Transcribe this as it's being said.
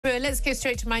Hartley-Brewer. Let's go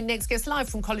straight to my next guest, live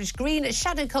from College Green,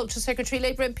 Shadow Culture Secretary,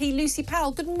 Labour MP Lucy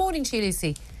Powell. Good morning to you,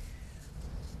 Lucy.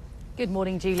 Good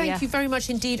morning, Julia. Thank you very much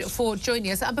indeed for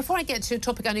joining us. And before I get to a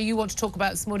topic I know you want to talk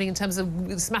about this morning in terms of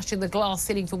smashing the glass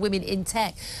ceiling for women in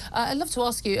tech, I'd love to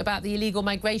ask you about the illegal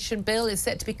migration bill. It's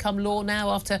set to become law now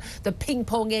after the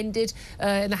ping-pong ended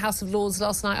in the House of Lords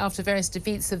last night after various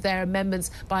defeats of their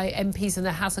amendments by MPs in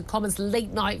the House of Commons,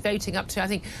 late-night voting up to, I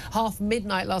think, half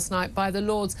midnight last night by the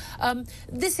Lords.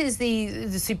 This is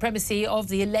the supremacy of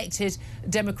the elected,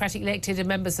 democratic elected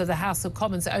members of the House of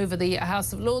Commons over the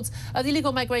House of Lords. The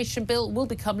illegal migration bill will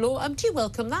become law. Do you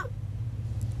welcome that?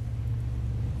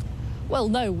 Well,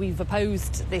 no, we've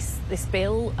opposed this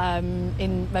bill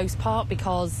in most part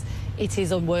because it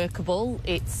is unworkable,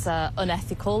 it's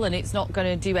unethical, and it's not going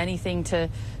to do anything to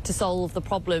solve the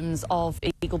problems of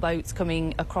illegal boats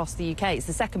coming across the UK. It's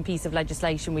the second piece of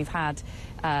legislation we've had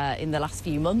in the last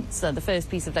few months. The first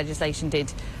piece of legislation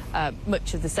did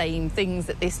much of the same things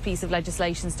that this piece of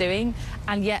legislation is doing,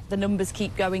 and yet the numbers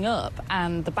keep going up,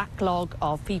 and the backlog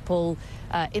of people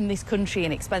in this country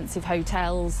in expensive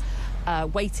hotels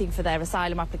waiting for their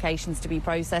asylum applications to be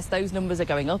processed, those numbers are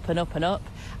going up and up and up,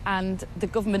 and the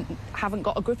government haven't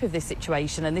got a grip of this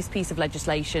situation, and this piece of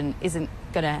legislation isn't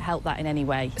going to help that in any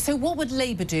way. So what would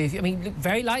Labour do? I mean,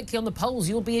 very likely on the polls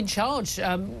you'll be in charge, you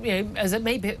know, as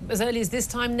early as this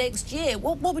time next year.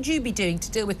 What would you be doing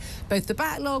to deal with both the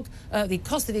backlog, the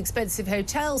cost of the expensive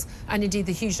hotels, and indeed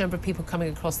the huge number of people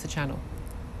coming across the Channel?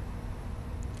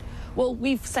 Well,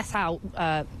 we've set out,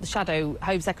 the Shadow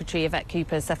Home Secretary, Yvette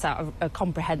Cooper, set out a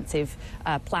comprehensive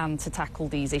plan to tackle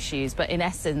these issues. But in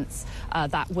essence,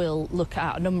 that will look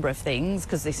at a number of things,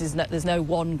 because there's no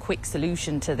one quick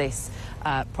solution to this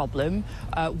problem.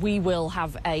 We will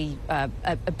have a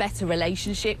better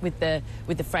relationship with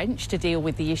the French to deal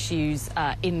with the issues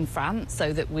in France,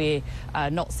 so that we're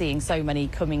not seeing so many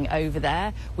coming over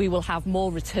there. We will have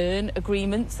more return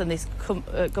agreements than this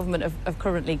government have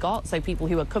currently got, so people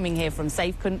who are coming here from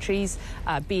safe countries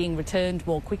being returned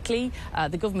more quickly.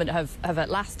 The government have at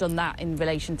last done that in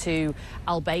relation to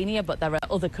Albania, but there are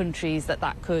other countries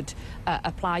that could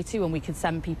apply to, and we could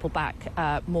send people back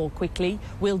more quickly.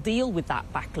 We'll deal with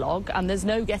that backlog, and there's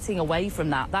no getting away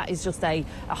from that. That is just a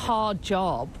hard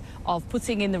job of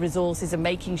putting in the resources and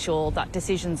making sure that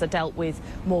decisions are dealt with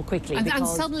more quickly. And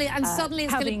suddenly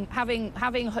it's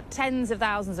having tens of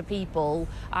thousands of people.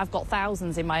 I've got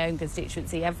thousands in my own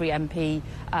constituency. Every MP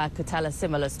could tell a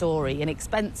similar story in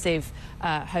expensive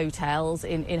hotels,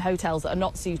 in hotels that are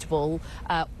not suitable,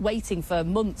 waiting for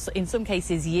months, in some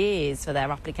cases years, for their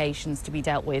applications to be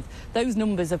dealt with. Those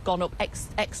numbers have gone up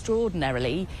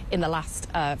extraordinarily in the last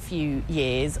few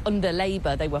years. Under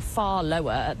Labour, they were far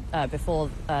lower before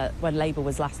when Labour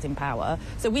was last in power.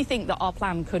 So we think that our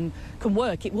plan can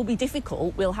work. It will be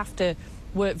difficult. We'll have to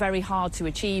work very hard to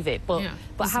achieve it, but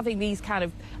having these kind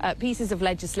of pieces of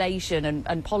legislation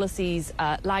and policies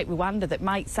like Rwanda that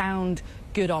might sound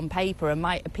good on paper and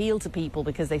might appeal to people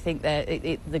because they think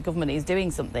the government is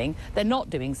doing something, they're not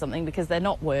doing something because they're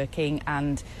not working,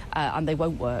 and they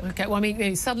won't work. Okay, well, I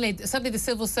mean, suddenly the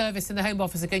civil service and the Home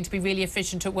Office are going to be really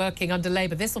efficient at working under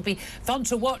Labour. This will be fun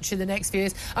to watch in the next few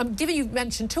years. Given you've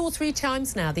mentioned 2 or 3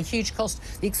 times now the huge cost,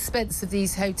 the expense of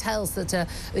these hotels that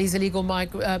these illegal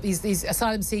these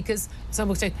asylum seekers, some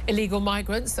will say illegal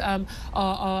migrants,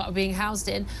 are being housed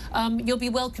in, you'll be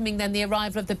welcoming then the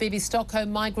arrival of the Bibi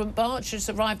Stockholm migrant barge, which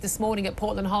arrived this morning at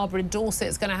Portland Harbour in Dorset.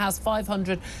 It's going to house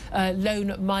 500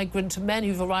 lone migrant men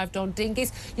who've arrived on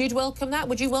dinghies. You'd welcome that?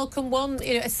 Would you welcome one,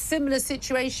 a similar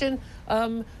situation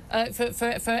for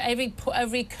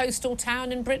every coastal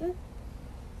town in Britain?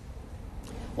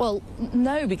 Well,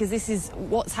 no, because this is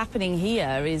what's happening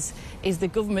here is the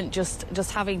government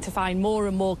just having to find more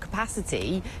and more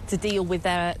capacity to deal with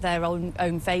their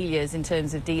own failures in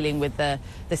terms of dealing with the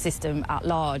system at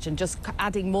large, and just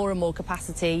adding more and more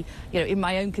capacity. In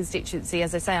my own constituency,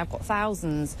 as I say, I've got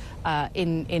thousands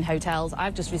in hotels.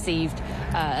 I've just received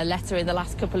a letter in the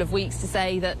last couple of weeks to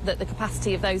say that the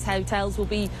capacity of those hotels will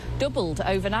be doubled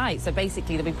overnight. So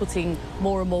basically, they'll be putting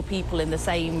more and more people in the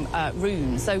same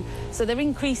rooms. So they're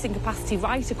increasing capacity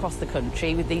right across the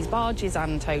country with these barges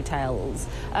and hotels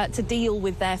to deal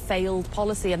with their failed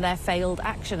policy and their failed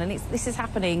action, and this is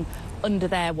happening under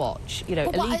their watch.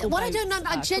 Illegal what I don't know,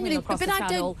 genuinely, across the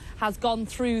channel has gone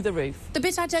through the roof. The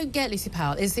bit I don't get, Lucy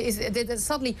Powell, is that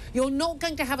suddenly you're not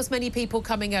going to have as many people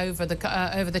coming over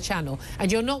the channel,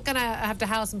 and you're not going to have to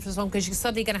house them for as long, because you're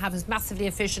suddenly going to have this massively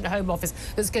efficient Home Office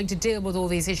that's going to deal with all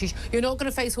these issues. You're not going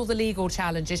to face all the legal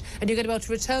challenges, and you're going to be able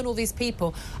to return all these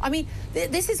people. I mean,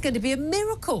 this is going to be a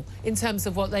miracle in terms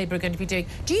of what Labour are going to be doing.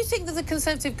 Do you think that the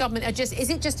Conservative government are is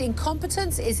it just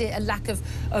incompetence? Is it a lack of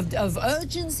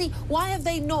urgency? Why have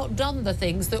they not done the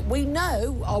things that we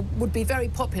know would be very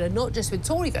popular, not just with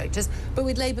Tory voters, but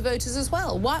with Labour voters as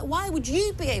well? Why would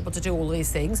you be able to do all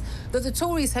these things that the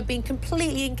Tories have been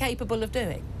completely incapable of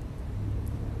doing?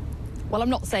 Well, I'm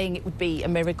not saying it would be a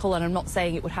miracle, and I'm not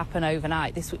saying it would happen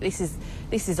overnight. This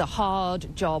is a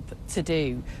hard job to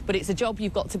do, but it's a job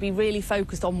you've got to be really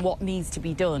focused on what needs to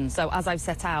be done. So, as I've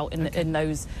set out in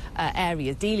those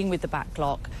areas, dealing with the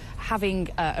backlog, having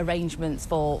arrangements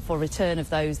for return of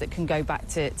those that can go back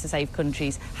to safe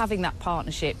countries, having that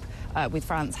partnership with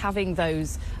France, having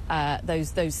those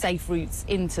safe routes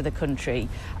into the country.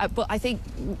 But I think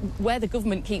where the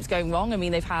government keeps going wrong, I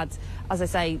mean, they've had, as I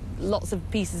say, lots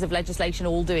of pieces of legislation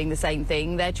all doing the same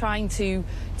thing. They're trying to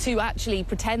actually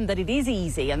pretend that it is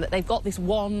easy and that they've got this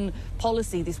one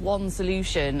policy, this one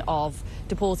solution of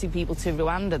deporting people to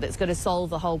Rwanda that's going to solve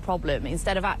the whole problem,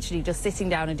 instead of actually just sitting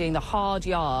down and doing the hard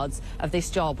yards of this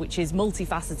job, which is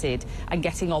multifaceted, and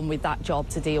getting on with that job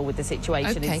to deal with the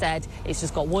situation. Okay. Instead, it's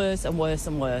just got worse and worse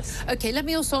and worse. OK, let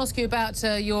me also ask you about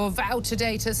your vow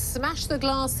today to smash the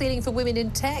glass ceiling for women in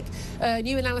tech.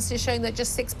 New analysis showing that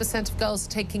just 6% of girls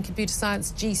are taking computer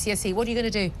science GCSE. What are you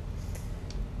going to do?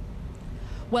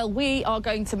 Well, we are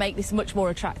going to make this much more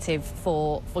attractive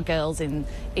for girls in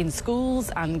schools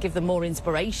and give them more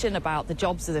inspiration about the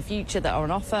jobs of the future that are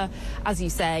on offer. As you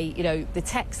say, you know, the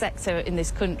tech sector in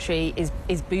this country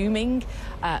is booming,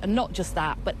 and not just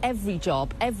that, but every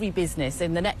job, every business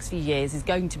in the next few years is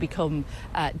going to become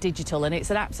digital, and it's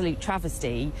an absolute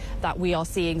travesty that we are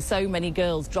seeing so many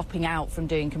girls dropping out from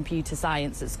doing computer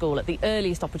science at school. At the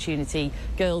earliest opportunity,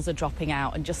 girls are dropping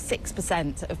out, and just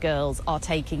 6% of girls are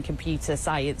taking computer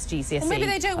science GCSE. Well, maybe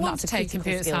they don't want to take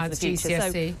computer science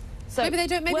GCSE. So maybe they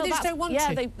don't. Maybe they just don't want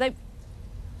to.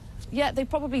 Yeah, they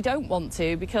probably don't want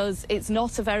to, because it's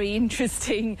not a very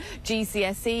interesting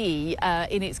GCSE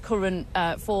in its current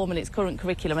form and its current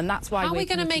curriculum, and that's why. How are we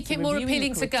going to make it more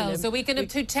appealing to girls? Are we going to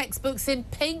do textbooks in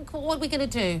pink? What are we going to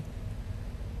do?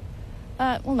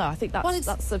 Well, no, I think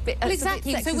that's a bit. Well,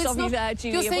 exactly. So it's not. there,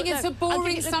 Julia, You're saying it's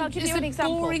a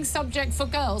boring subject for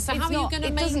girls. So how are you going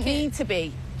to make it? It doesn't need to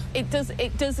be. It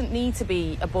doesn't need to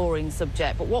be a boring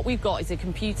subject, but what we've got is a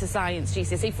computer science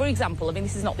GCSE. For example, I mean,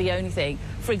 this is not the only thing.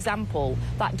 For example,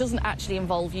 that doesn't actually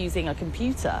involve using a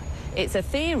computer. It's a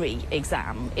theory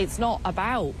exam. It's not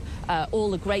about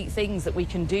all the great things that we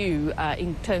can do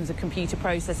in terms of computer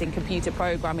processing, computer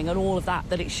programming, and all of that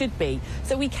it should be.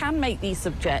 So we can make these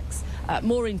subjects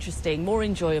more interesting, more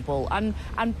enjoyable, and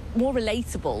more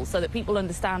relatable, so that people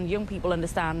understand,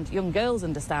 young girls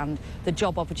understand the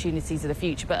job opportunities of the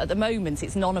future. But at the moment,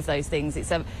 it's none of those things.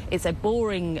 It's a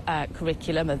boring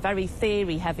curriculum, a very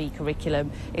theory-heavy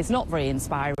curriculum. It's not very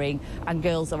inspiring, and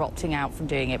girls are opting out from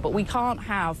doing it. But we can't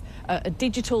have a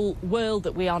digital world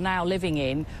that we are now living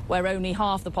in, where only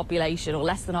half the population, or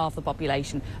less than half the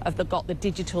population, have got the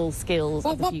digital skills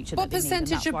of the future that they need. What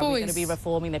percentage of boys? We're going to be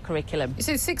reforming the curriculum. You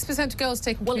said 6% of girls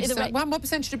taking computer science. What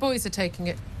percentage of boys are taking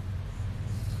it?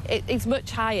 It's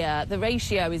much higher. The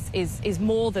ratio is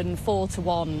more than 4 to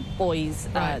 1 boys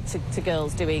to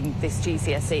girls doing this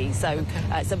GCSE. So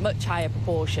it's a much higher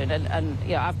proportion. And you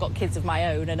know, I've got kids of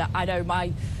my own, and I know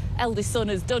my eldest son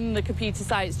has done the computer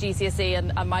science GCSE,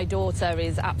 and my daughter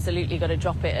is absolutely going to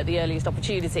drop it at the earliest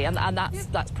opportunity, and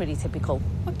that's pretty typical.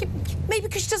 Well, maybe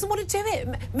because she doesn't want to do it.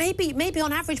 Maybe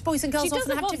on average, boys and girls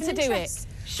often have different interests.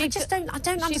 I don't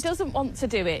understand. She doesn't want to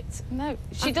do it. No,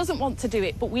 she doesn't want to do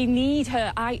it, but we need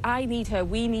her. I need her.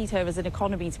 We need her as an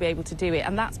economy to be able to do it,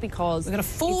 and that's because we're going to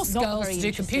force girls to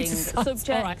do computer science.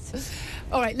 Subject.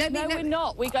 All right. No, we're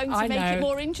not. We're going to make it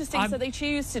more interesting so they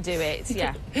choose to do it.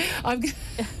 Yeah.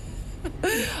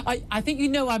 I think you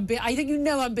know I'm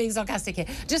being sarcastic here.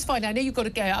 Just fine. I know you've got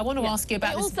to go. I want to ask you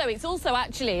about this. It's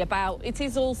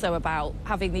also about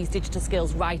having these digital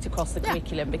skills right across the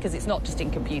curriculum, because it's not just in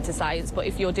computer science, but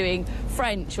if you're doing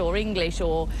French or English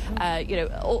or you know,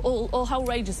 a whole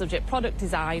range of subjects, product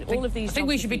design, all of these. I think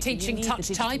we should be teaching touch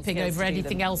typing over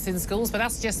anything else in schools, but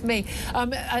that's just me.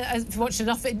 I've watched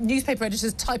enough newspaper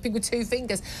editors typing with 2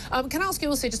 fingers. Can I ask you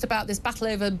also just about this battle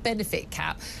over benefit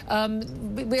cap?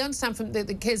 We understand from the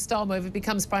Keir Starmer, if he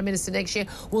becomes Prime Minister next year,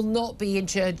 will not be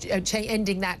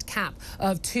ending that cap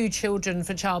of 2 children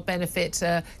for child benefit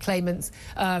claimants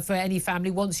for any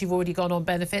family once you've already gone on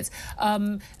benefits.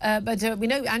 But we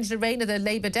know Angela Rayner, the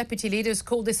Labour deputy leader, has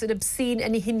called this an obscene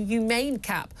and inhumane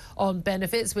cap on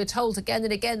benefits. We're told again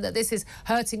and again that this is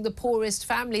hurting the poorest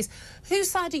families. Whose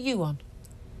side are you on?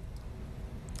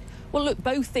 Well, look,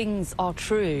 both things are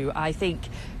true. I think,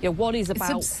 you know, what is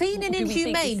about... It's obscene and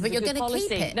inhumane, but you're going to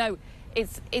keep it. No,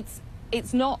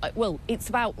 it's not. Well, it's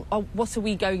about what are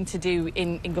we going to do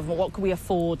in government? What can we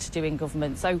afford to do in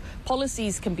government? So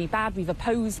policies can be bad. We've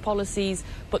opposed policies,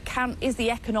 but is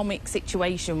the economic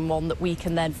situation one that we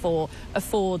can then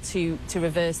afford to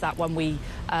reverse that when we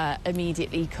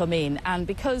immediately come in? And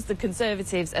because the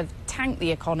Conservatives have tanked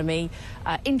the economy,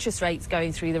 interest rates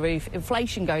going through the roof,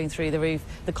 inflation going through the roof,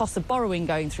 the cost of borrowing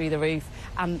going through the roof,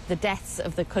 and the deaths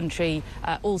of the country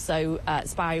also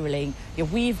spiralling, you know,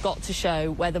 we've got to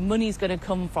show where the money's going to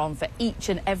come from for each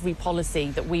and every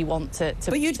policy that we want to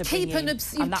but you'd to keep bring in.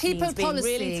 And that means being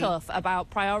really tough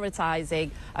about prioritising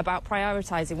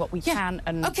what we can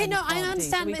and okay, and no, I can't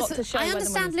understand. do. So I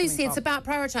understand, Lucy. It's about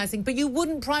prioritising, but you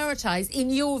wouldn't prioritise,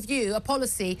 in your view, a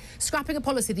policy, scrapping a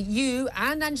policy that you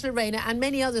and Angela Rayner and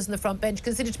many others on the front bench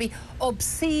consider to be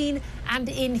obscene and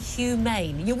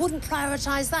inhumane. You wouldn't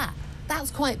prioritise that.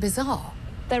 That's quite bizarre.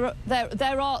 There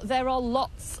are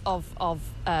lots of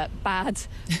bad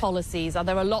policies, and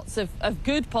there are lots of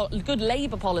good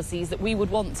Labour policies that we would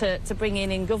want to bring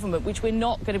in government, which we're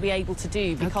not going to be able to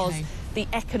do because the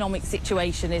economic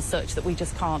situation is such that we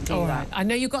just can't do that. I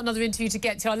know you've got another interview to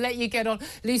get to. I'll let you get on.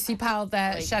 Lucy Powell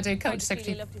there, Shadow Coach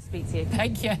Secretary. Really love to speak to you.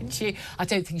 Thank you. I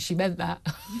don't think she meant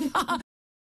that.